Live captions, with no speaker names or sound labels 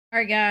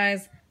Alright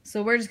guys,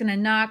 so we're just gonna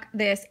knock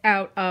this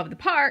out of the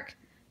park.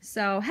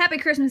 So happy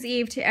Christmas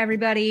Eve to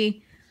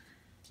everybody.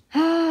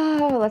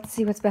 Oh, let's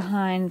see what's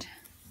behind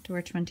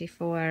door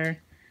 24.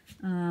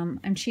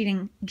 I'm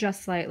cheating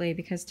just slightly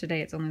because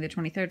today it's only the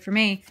 23rd for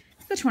me.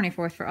 It's the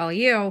 24th for all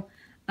you.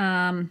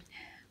 I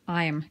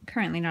am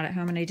currently not at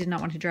home and I did not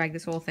want to drag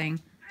this whole thing.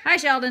 Hi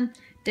Sheldon!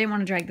 Didn't want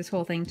to drag this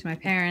whole thing to my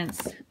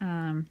parents.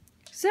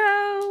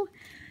 So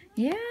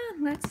yeah,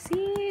 let's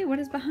see what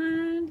is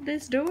behind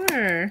this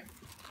door.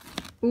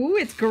 Ooh,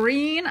 it's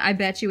green. I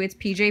bet you it's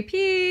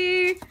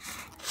PJP.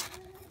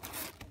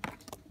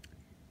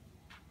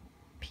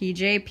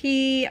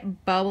 PJP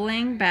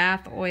bubbling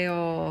bath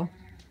oil.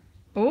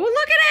 Oh,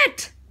 look at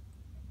it!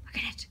 Look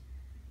at it.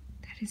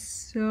 That is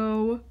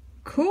so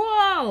cool.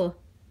 Oh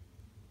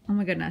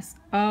my goodness.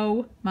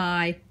 Oh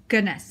my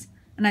goodness.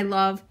 And I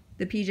love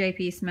the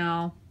PJP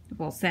smell.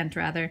 Well, scent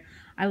rather.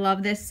 I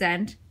love this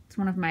scent. It's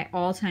one of my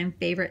all-time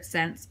favorite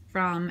scents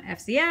from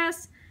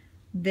FCS.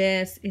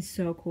 This is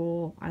so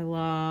cool. I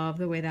love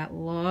the way that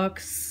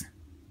looks.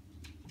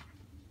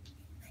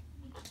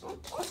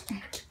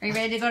 Are you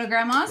ready to go to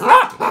Grandma's?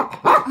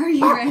 Are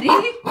you ready?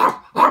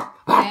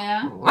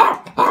 Yeah.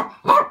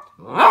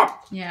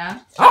 Yeah.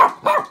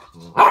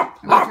 Are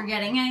we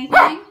forgetting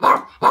anything?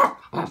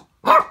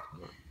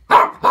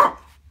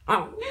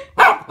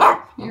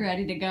 You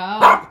ready to go?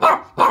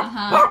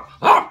 Uh-huh.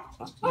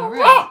 All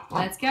right,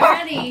 let's get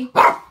ready.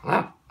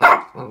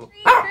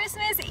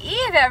 Christmas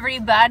Eve,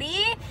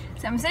 everybody.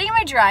 So I'm sitting in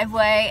my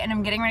driveway and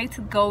I'm getting ready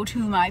to go to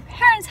my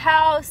parents'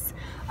 house.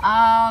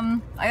 I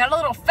got a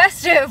little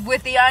festive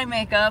with the eye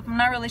makeup. I'm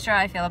not really sure how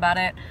I feel about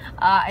it.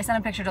 I sent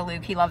a picture to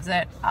Luke. He loves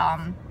it.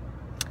 I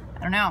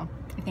don't know.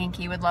 I think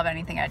he would love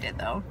anything I did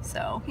though.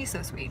 So he's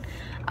so sweet.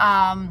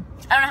 I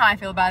don't know how I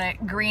feel about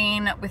it.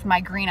 Green with my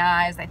green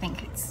eyes. I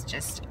think it's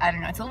just, I don't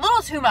know. It's a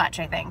little too much,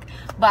 I think.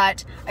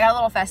 But I got a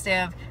little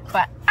festive.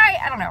 But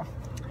I don't know.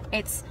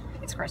 It's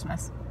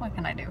Christmas. What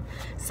can I do?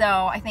 So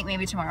I think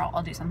maybe tomorrow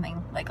I'll do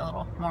something like a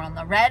little more on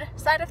the red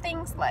side of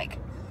things, like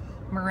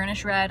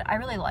maroonish red. I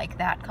really like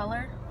that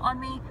color on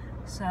me.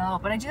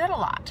 So, but I do that a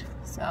lot.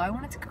 So I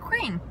wanted to go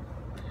green.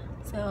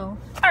 So,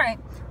 all right.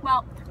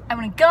 Well, I'm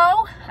gonna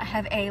go. I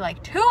have a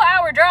like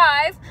 2-hour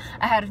drive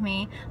ahead of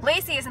me.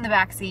 Lacey is in the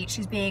back seat.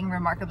 She's being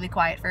remarkably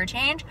quiet for a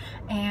change.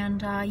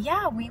 And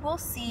yeah, we will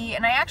see.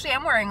 And I actually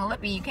am wearing a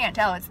lippy. You can't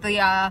tell. It's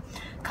the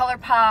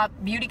ColourPop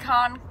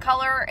Beautycon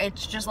color.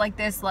 It's just like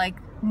this like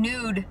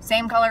nude,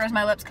 same color as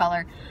my lips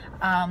color.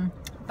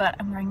 But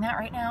I'm wearing that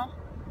right now.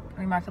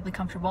 Remarkably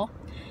comfortable.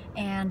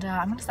 And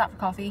I'm gonna stop for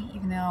coffee,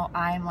 even though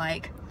I'm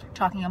like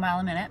talking a mile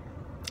a minute.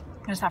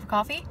 I'm gonna stop for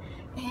coffee.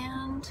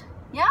 And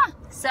yeah,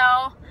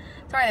 so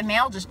sorry, the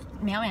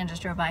mailman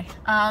just drove by.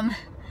 All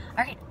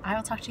right, I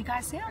will talk to you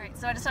guys soon. All right,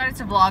 so I decided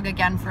to vlog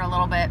again for a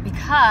little bit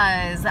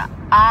because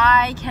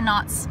I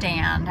cannot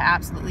stand,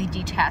 absolutely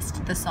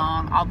detest the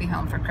song I'll Be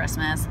Home for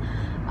Christmas.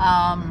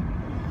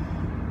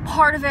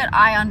 Part of it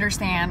I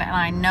understand and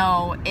I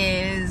know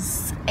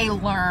is a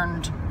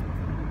learned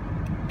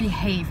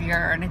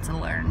behavior and it's a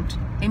learned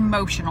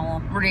emotional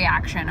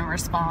reaction and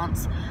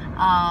response.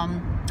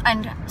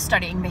 And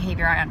studying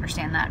behavior, I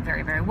understand that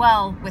very, very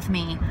well with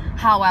me.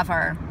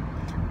 However,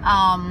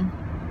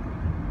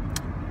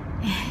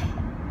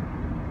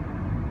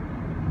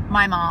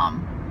 my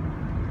mom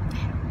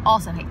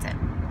also hates it.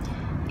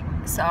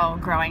 So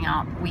growing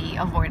up, we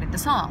avoided the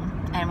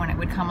song. And when it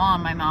would come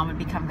on, my mom would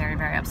become very,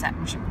 very upset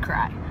and she would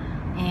cry.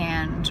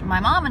 And my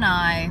mom and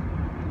I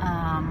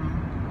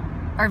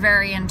are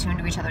very in tune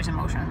to each other's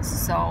emotions.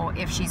 So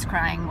if she's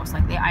crying, most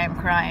likely I am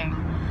crying.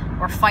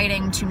 We're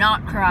fighting to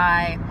not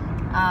cry.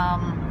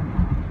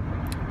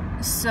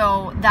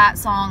 So that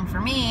song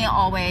for me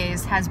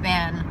always has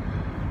been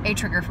a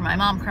trigger for my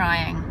mom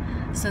crying.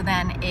 So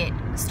then it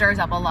stirs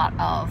up a lot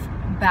of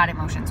bad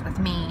emotions with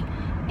me.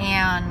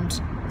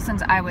 And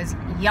since I was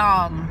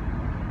young,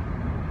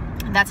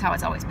 that's how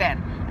it's always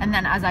been. And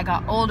then as I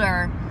got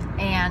older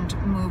and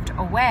moved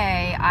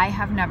away, I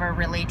have never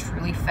really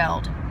truly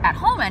felt at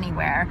home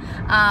anywhere,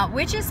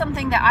 which is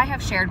something that I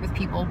have shared with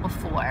people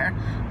before.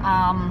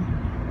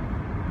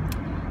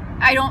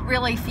 I don't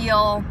really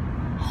feel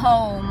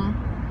home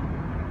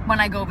when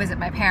I go visit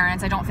my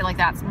parents. I don't feel like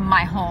that's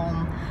my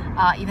home,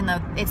 even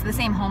though it's the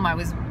same home I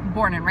was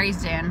born and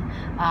raised in.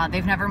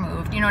 They've never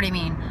moved, you know what I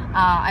mean?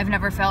 I've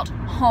never felt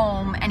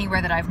home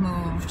anywhere that I've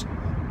moved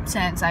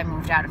since I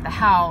moved out of the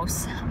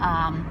house.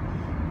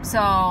 So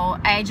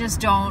I just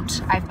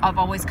don't, I've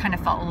always kind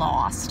of felt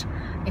lost,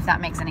 if that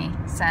makes any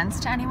sense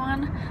to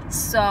anyone.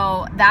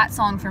 So that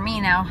song for me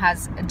now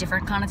has a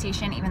different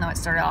connotation, even though it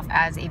started off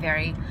as a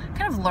very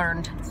kind of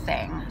learned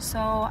thing. So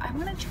I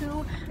wanted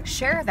to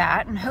share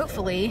that, and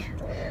hopefully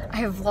I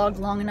have vlogged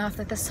long enough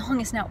that the song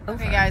is now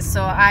over. Okay guys,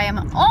 so I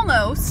am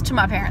almost to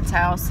my parents'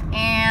 house,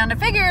 and I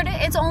figured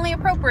it's only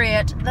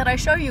appropriate that I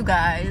show you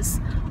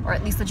guys, or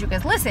at least that you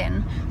guys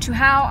listen to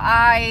how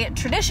I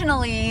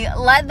traditionally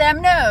let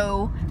them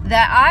know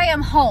that I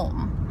am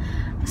home.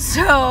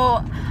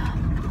 So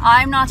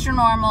I'm not your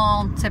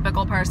normal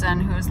typical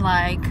person who's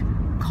like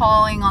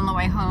calling on the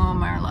way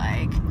home or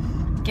like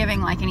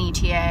giving like an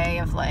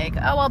ETA of like,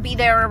 oh, I'll be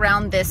there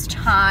around this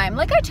time.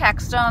 Like I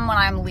text them when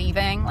I'm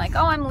leaving, like,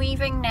 oh, I'm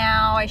leaving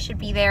now, I should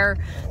be there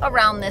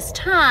around this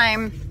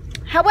time.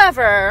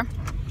 However,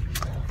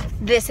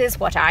 this is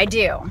what I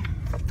do.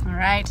 All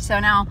right, so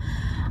now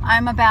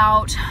I'm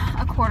about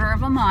a quarter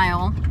of a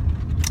mile.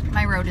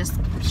 My road is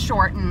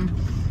short and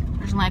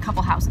there's only a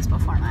couple houses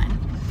before mine.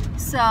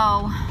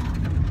 So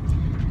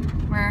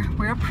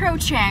we're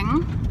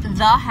approaching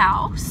the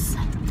house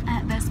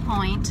at this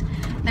point.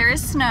 There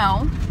is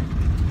snow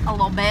a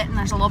little bit and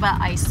there's a little bit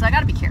of ice, so I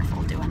gotta be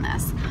careful doing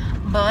this.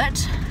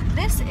 But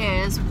this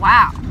is,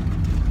 wow.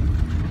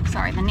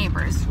 Sorry, the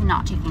neighbor's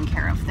not taking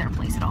care of their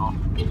place at all.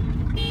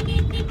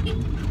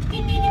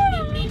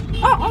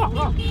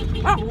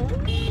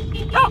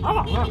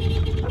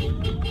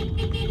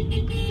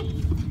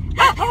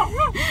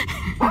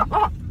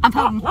 I'm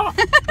home.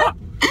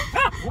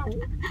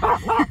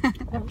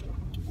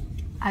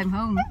 I'm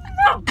home.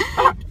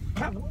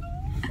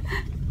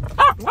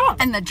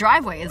 And the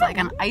driveway is like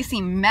an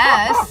icy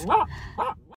mess.